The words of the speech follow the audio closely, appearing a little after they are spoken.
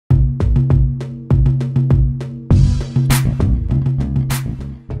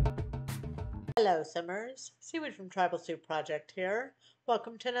Hello Simmers, Seaweed from Tribal Soup Project here.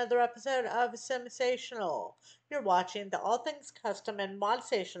 Welcome to another episode of SIMsational. You're watching the All Things Custom and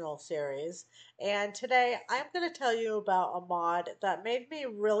Modsational series, and today I'm going to tell you about a mod that made me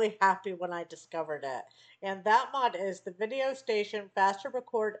really happy when I discovered it. And that mod is the Video Station Faster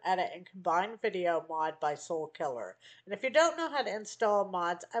Record, Edit, and Combine Video mod by Soulkiller. And if you don't know how to install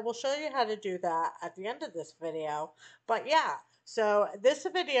mods, I will show you how to do that at the end of this video. But yeah. So this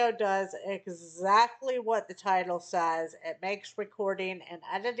video does exactly what the title says. It makes recording and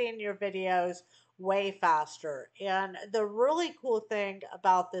editing your videos way faster. And the really cool thing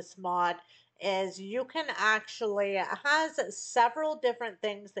about this mod is you can actually, it has several different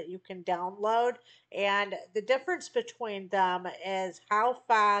things that you can download, and the difference between them is how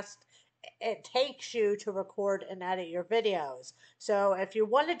fast it takes you to record and edit your videos. So if you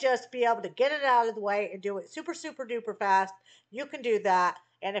want to just be able to get it out of the way and do it super duper fast, you can do that.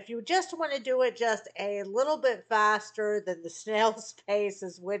 And if you just want to do it just a little bit faster than the snail's pace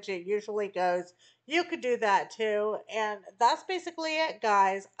is which it usually goes, you could do that too. And that's basically it,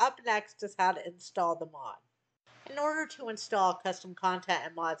 guys. Up next is how to install the mod. In order to install custom content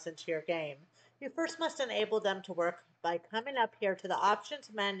and mods into your game, you first must enable them to work by coming up here to the Options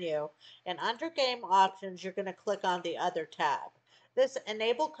menu, and under Game Options, you're going to click on the Other tab. This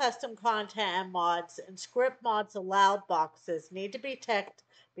Enable Custom Content and Mods and Script Mods Allowed boxes need to be ticked.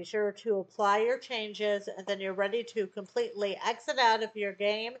 Be sure to apply your changes, and then you're ready to completely exit out of your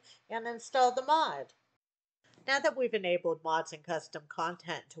game and install the mod. Now that we've enabled mods and custom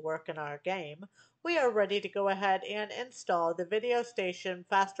content to work in our game, we are ready to go ahead and install the Video Station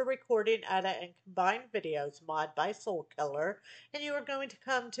Faster Recording, Edit, and Combine Videos mod by Soulkiller. And you are going to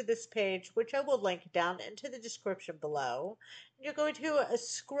come to this page, which I will link down into the description below. And you're going to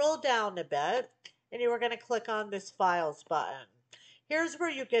scroll down a bit, and you are going to click on this Files button. Here's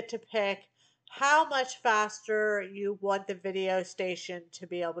where you get to pick how much faster you want the video station to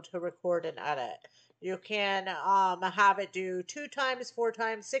be able to record and edit. You can have it do 2 times, 4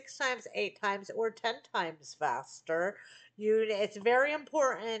 times, 6 times, 8 times, or 10 times faster. It's very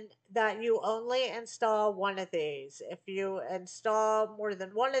important that you only install one of these. If you install more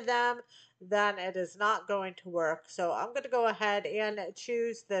than one of them, then it is not going to work. So I'm going to go ahead and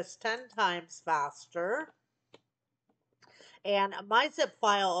choose this 10 times faster. And my zip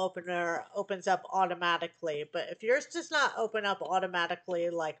file opener opens up automatically, but if yours does not open up automatically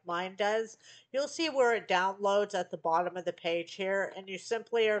like mine does, you'll see where it downloads at the bottom of the page here, and you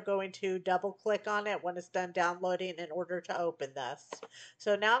simply are going to double click on it when it's done downloading in order to open this.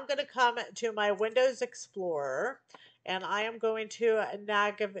 So now I'm going to come to my Windows Explorer, and I am going to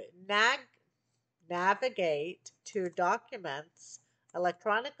navigate to Documents,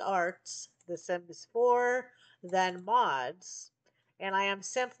 Electronic Arts, The Sims 4, then Mods, and I am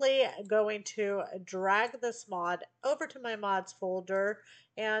simply going to drag this mod over to my mods folder,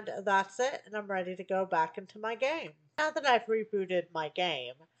 and that's it, and I'm ready to go back into my game. Now that I've rebooted my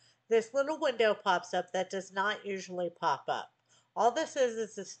game, this little window pops up that does not usually pop up. All this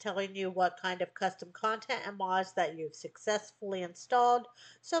is telling you what kind of custom content and mods that you've successfully installed.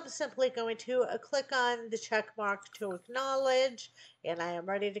 So I'm simply going to click on the check mark to acknowledge, and I am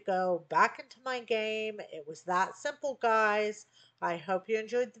ready to go back into my game. It was that simple, guys. I hope you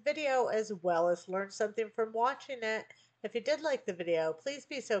enjoyed the video as well as learned something from watching it. If you did like the video, please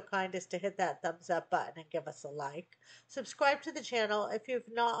be so kind as to hit that thumbs up button and give us a like. Subscribe to the channel if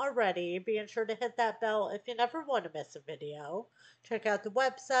you've not already. Be sure to hit that bell if you never want to miss a video. Check out the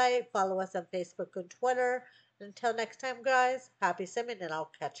website. Follow us on Facebook and Twitter. Until next time, guys, happy simming, and I'll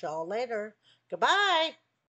catch y'all later. Goodbye!